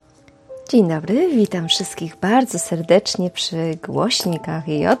Dzień dobry, witam wszystkich bardzo serdecznie przy głośnikach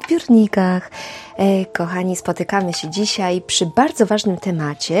i odbiornikach. Kochani, spotykamy się dzisiaj przy bardzo ważnym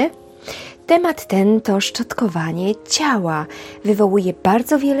temacie. Temat ten to szczotkowanie ciała. Wywołuje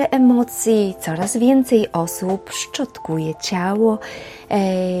bardzo wiele emocji, coraz więcej osób szczotkuje ciało.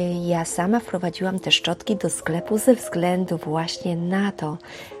 Ja sama wprowadziłam te szczotki do sklepu ze względu właśnie na to.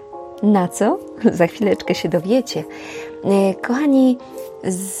 Na co? Za chwileczkę się dowiecie. Kochani,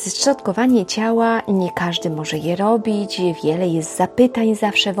 szczotkowanie ciała, nie każdy może je robić, wiele jest zapytań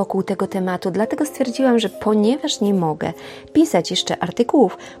zawsze wokół tego tematu, dlatego stwierdziłam, że ponieważ nie mogę pisać jeszcze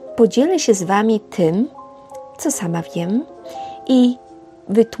artykułów, podzielę się z Wami tym, co sama wiem i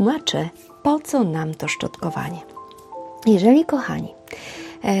wytłumaczę, po co nam to szczotkowanie. Jeżeli, kochani,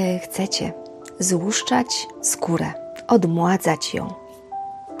 chcecie złuszczać skórę, odmładzać ją,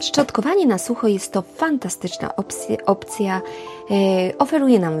 szczotkowanie na sucho jest to fantastyczna opcja,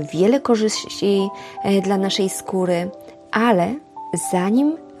 oferuje nam wiele korzyści dla naszej skóry, ale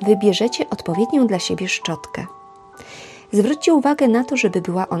zanim wybierzecie odpowiednią dla siebie szczotkę, zwróćcie uwagę na to, żeby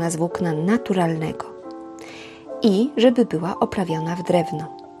była ona z włókna naturalnego i żeby była oprawiona w drewno.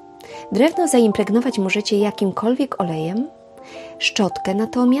 Drewno zaimpregnować możecie jakimkolwiek olejem, szczotkę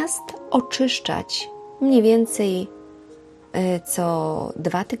natomiast oczyszczać mniej więcej co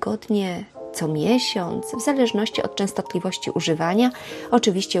 2 tygodnie, co miesiąc, w zależności od częstotliwości używania.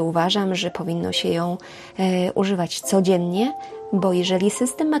 Oczywiście uważam, że powinno się ją używać codziennie, bo jeżeli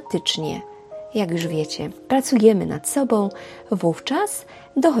systematycznie, jak już wiecie, pracujemy nad sobą, wówczas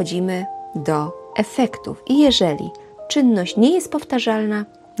dochodzimy do efektów. I jeżeli czynność nie jest powtarzalna,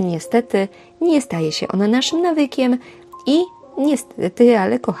 niestety nie staje się ona naszym nawykiem i niestety,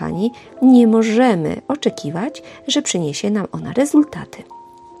 ale kochani, nie możemy oczekiwać, że przyniesie nam ona rezultaty.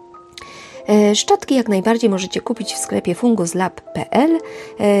 Szczotki jak najbardziej możecie kupić w sklepie funguslab.pl.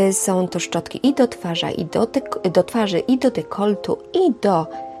 Są to szczotki i do twarzy, i do dekoltu, i do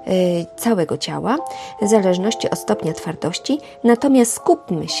całego ciała, w zależności od stopnia twardości. Natomiast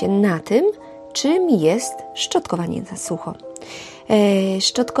skupmy się na tym, czym jest szczotkowanie na sucho.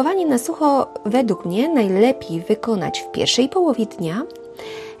 Szczotkowanie na sucho według mnie najlepiej wykonać w pierwszej połowie dnia,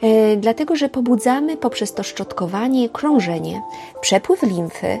 dlatego że pobudzamy poprzez to szczotkowanie krążenie, przepływ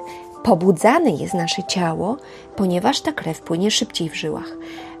limfy, pobudzane jest nasze ciało, ponieważ ta krew płynie szybciej w żyłach.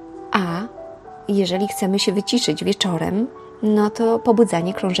 A jeżeli chcemy się wyciszyć wieczorem, no to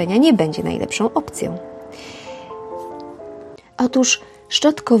pobudzanie krążenia nie będzie najlepszą opcją. Otóż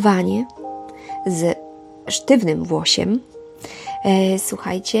szczotkowanie z sztywnym włosiem,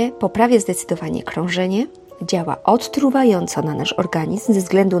 słuchajcie, poprawia zdecydowanie krążenie, działa odtruwająco na nasz organizm ze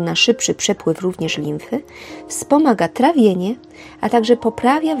względu na szybszy przepływ również limfy, wspomaga trawienie, a także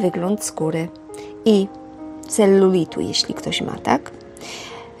poprawia wygląd skóry i celulitu, jeśli ktoś ma, tak?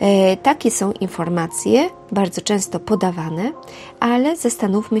 Takie są informacje, bardzo często podawane, ale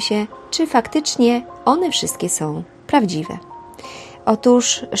zastanówmy się, czy faktycznie one wszystkie są prawdziwe.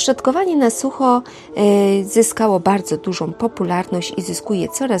 Otóż szczotkowanie na sucho zyskało bardzo dużą popularność i zyskuje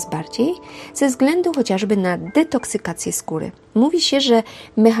coraz bardziej ze względu chociażby na detoksykację skóry. Mówi się, że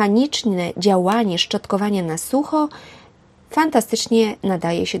mechaniczne działanie szczotkowania na sucho fantastycznie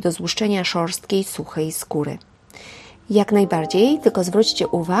nadaje się do złuszczenia szorstkiej, suchej skóry. Jak najbardziej, tylko zwróćcie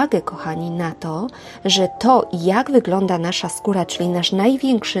uwagę, kochani, na to, że to, jak wygląda nasza skóra, czyli nasz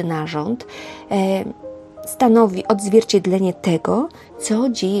największy narząd, stanowi odzwierciedlenie tego, co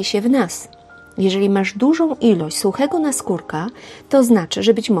dzieje się w nas. Jeżeli masz dużą ilość suchego naskórka, to znaczy,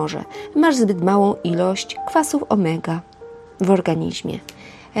 że być może masz zbyt małą ilość kwasów omega w organizmie.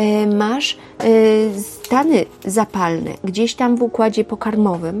 Masz stany zapalne gdzieś tam w układzie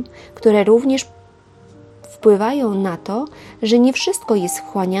pokarmowym, które również wpływają na to, że nie wszystko jest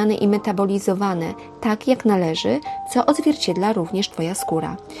wchłaniane i metabolizowane tak jak należy, co odzwierciedla również Twoja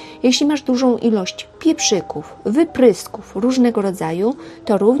skóra. Jeśli masz dużą ilość pieprzyków, wyprysków różnego rodzaju,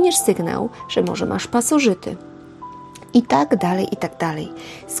 to również sygnał, że może masz pasożyty. I tak dalej, i tak dalej.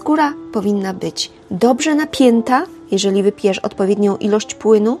 Skóra powinna być dobrze napięta, jeżeli wypijesz odpowiednią ilość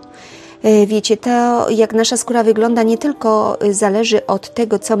płynu. Wiecie, to jak nasza skóra wygląda nie tylko zależy od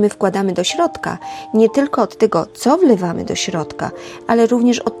tego, co my wkładamy do środka, nie tylko od tego, co wlewamy do środka, ale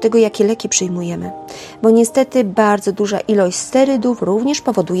również od tego, jakie leki przyjmujemy. Bo niestety bardzo duża ilość sterydów również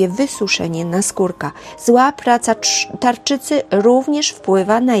powoduje wysuszenie naskórka. Zła praca tarczycy również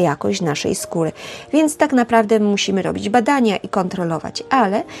wpływa na jakość naszej skóry. Więc tak naprawdę musimy robić badania i kontrolować,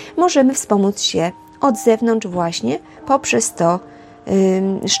 ale możemy wspomóc się od zewnątrz właśnie poprzez to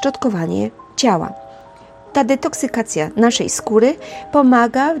szczotkowanie ciała. Ta detoksykacja naszej skóry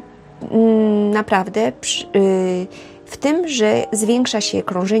pomaga naprawdę w tym, że zwiększa się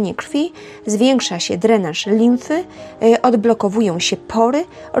krążenie krwi, zwiększa się drenaż limfy, odblokowują się pory,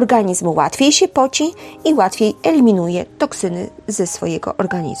 organizm łatwiej się poci i łatwiej eliminuje toksyny ze swojego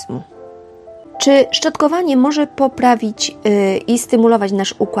organizmu. Czy szczotkowanie może poprawić i stymulować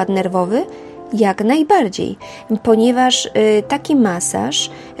nasz układ nerwowy? Jak najbardziej, ponieważ taki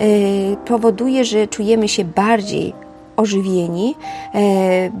masaż powoduje, że czujemy się bardziej ożywieni,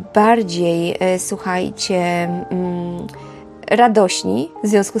 bardziej, radośni w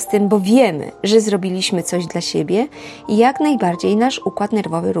związku z tym, bo wiemy, że zrobiliśmy coś dla siebie i jak najbardziej nasz układ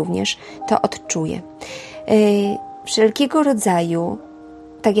nerwowy również to odczuje. Wszelkiego rodzaju,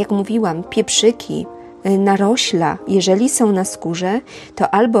 tak jak mówiłam, pieprzyki, narośla, jeżeli są na skórze,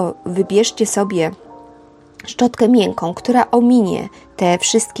 to albo wybierzcie sobie szczotkę miękką, która ominie te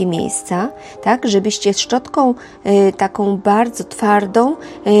wszystkie miejsca, tak, żebyście szczotką taką bardzo twardą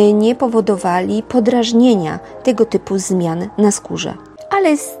nie powodowali podrażnienia tego typu zmian na skórze. Ale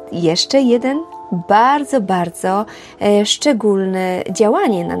jest jeszcze jeden bardzo szczególne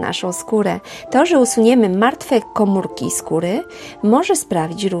działanie na naszą skórę. To, że usuniemy martwe komórki skóry, może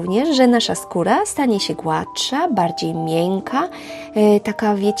sprawić również, że nasza skóra stanie się gładsza, bardziej miękka,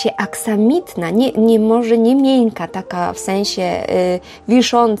 taka, wiecie, aksamitna, może nie miękka, taka w sensie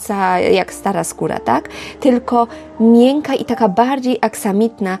wisząca jak stara skóra, tak? Tylko miękka i taka bardziej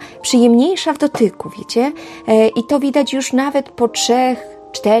aksamitna, przyjemniejsza w dotyku, wiecie? I to widać już nawet po 3,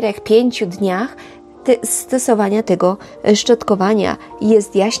 4, 5 dniach stosowania tego szczotkowania.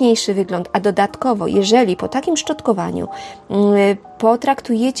 Jest jaśniejszy wygląd, a dodatkowo, jeżeli po takim szczotkowaniu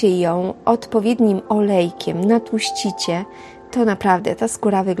potraktujecie ją odpowiednim olejkiem, natłuścicie, to naprawdę ta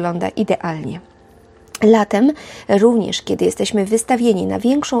skóra wygląda idealnie. Latem również, kiedy jesteśmy wystawieni na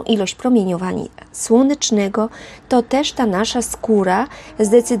większą ilość promieniowania słonecznego, to też ta nasza skóra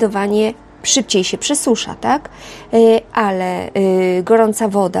zdecydowanie szybciej się przesusza, tak? Ale gorąca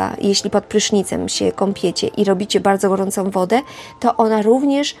woda, jeśli pod prysznicem się kąpiecie i robicie bardzo gorącą wodę, to ona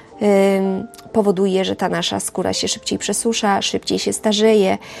również powoduje, że ta nasza skóra się szybciej przesusza, szybciej się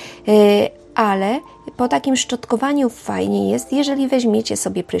starzeje, ale po takim szczotkowaniu fajnie jest, jeżeli weźmiecie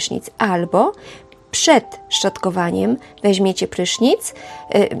sobie prysznic albo przed szczotkowaniem weźmiecie prysznic,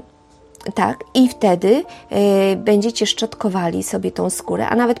 tak, i wtedy będziecie szczotkowali sobie tą skórę,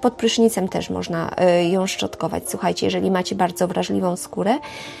 a nawet pod prysznicem też można ją szczotkować. Słuchajcie, jeżeli macie bardzo wrażliwą skórę,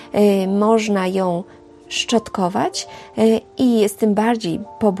 można ją szczotkować i jest tym bardziej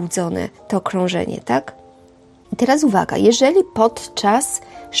pobudzone to krążenie, tak? I teraz uwaga, jeżeli podczas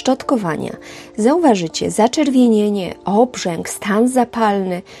szczotkowania zauważycie zaczerwienienie, obrzęk, stan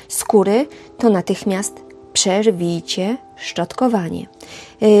zapalny skóry, to natychmiast przerwijcie szczotkowanie.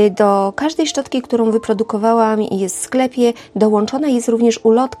 Do każdej szczotki, którą wyprodukowałam i jest w sklepie, dołączona jest również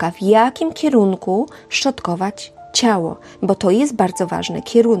ulotka, w jakim kierunku szczotkować ciało, bo to jest bardzo ważny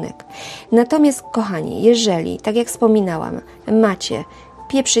kierunek. Natomiast, kochani, jeżeli, tak jak wspominałam, macie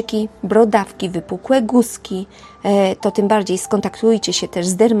pieprzyki, brodawki, wypukłe guzki, to tym bardziej skontaktujcie się też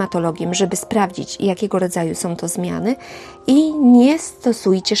z dermatologiem, żeby sprawdzić, jakiego rodzaju są to zmiany i nie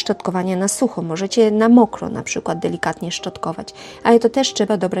stosujcie szczotkowania na sucho. Możecie na mokro na przykład delikatnie szczotkować, ale to też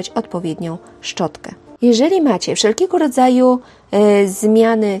trzeba dobrać odpowiednią szczotkę. Jeżeli macie wszelkiego rodzaju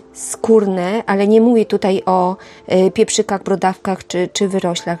zmiany skórne, ale nie mówię tutaj o pieprzykach, brodawkach czy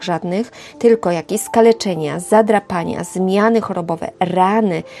wyroślach żadnych, tylko jakieś skaleczenia, zadrapania, zmiany chorobowe,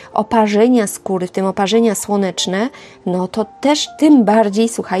 rany, oparzenia skóry, w tym oparzenia słoneczne, no to też tym bardziej,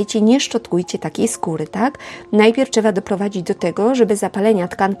 słuchajcie, nie szczotkujcie takiej skóry, tak? Najpierw trzeba doprowadzić do tego, żeby zapalenia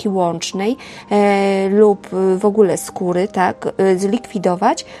tkanki łącznej lub w ogóle skóry, tak,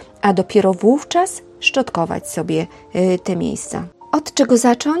 zlikwidować, a dopiero wówczas szczotkować sobie te miejsca. Od czego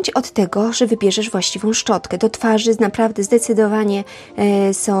zacząć? Od tego, że wybierzesz właściwą szczotkę. Do twarzy naprawdę zdecydowanie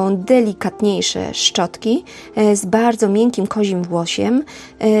są delikatniejsze szczotki z bardzo miękkim kozim włosiem.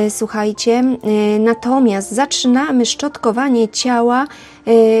 Słuchajcie, natomiast zaczynamy szczotkowanie ciała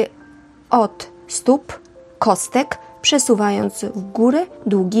od stóp, kostek, przesuwając w górę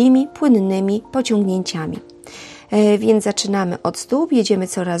długimi, płynnymi pociągnięciami. Więc zaczynamy od stóp, jedziemy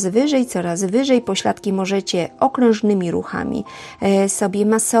coraz wyżej, pośladki możecie okrężnymi ruchami sobie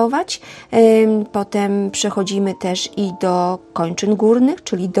masować, potem przechodzimy też i do kończyn górnych,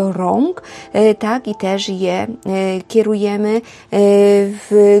 czyli do rąk, tak, i też je kierujemy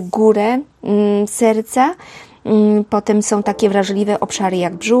w górę serca. Potem są takie wrażliwe obszary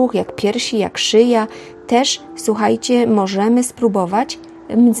jak brzuch, jak piersi, jak szyja. Też, słuchajcie, możemy spróbować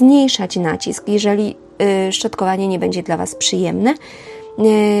zmniejszać nacisk, jeżeli szczotkowanie nie będzie dla Was przyjemne.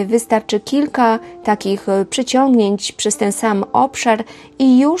 Wystarczy kilka takich przeciągnięć przez ten sam obszar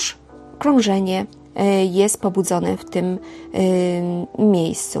i już krążenie jest pobudzone w tym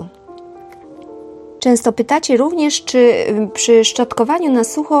miejscu. Często pytacie również, czy przy szczotkowaniu na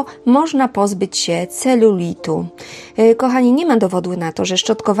sucho można pozbyć się celulitu. Kochani, nie ma dowodu na to, że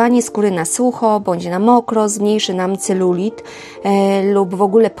szczotkowanie skóry na sucho bądź na mokro zmniejszy nam celulit lub w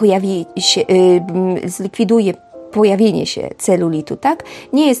ogóle zlikwiduje pojawienie się celulitu, tak?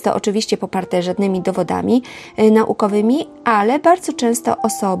 Nie jest to oczywiście poparte żadnymi dowodami naukowymi, ale bardzo często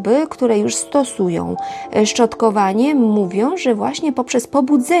osoby, które już stosują szczotkowanie, mówią, że właśnie poprzez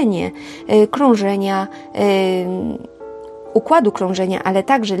pobudzenie krążenia, układu krążenia, ale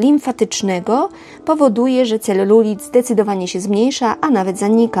także limfatycznego powoduje, że celulit zdecydowanie się zmniejsza, a nawet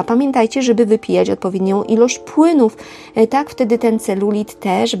zanika. Pamiętajcie, żeby wypijać odpowiednią ilość płynów, tak? Wtedy ten celulit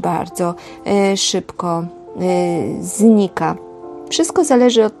też bardzo szybko znika. Wszystko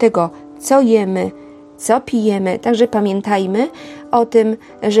zależy od tego, co jemy, co pijemy, także pamiętajmy o tym,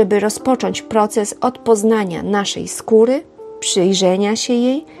 żeby rozpocząć proces od poznania naszej skóry, przyjrzenia się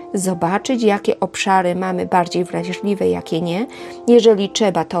jej, zobaczyć, jakie obszary mamy bardziej wrażliwe, jakie nie. Jeżeli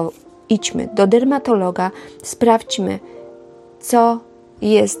trzeba, to idźmy do dermatologa, sprawdźmy, co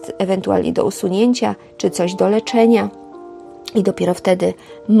jest ewentualnie do usunięcia, czy coś do leczenia. I dopiero wtedy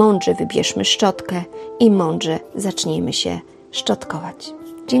mądrze wybierzmy szczotkę i mądrze zacznijmy się szczotkować.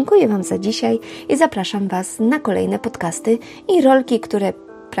 Dziękuję Wam za dzisiaj i zapraszam Was na kolejne podcasty i rolki, które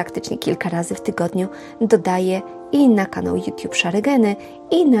praktycznie kilka razy w tygodniu dodaję i na kanał YouTube Szarygeny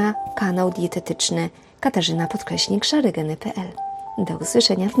i na kanał dietetyczny Katarzyna_Szarygeny.pl. Do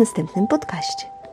usłyszenia w następnym podcaście.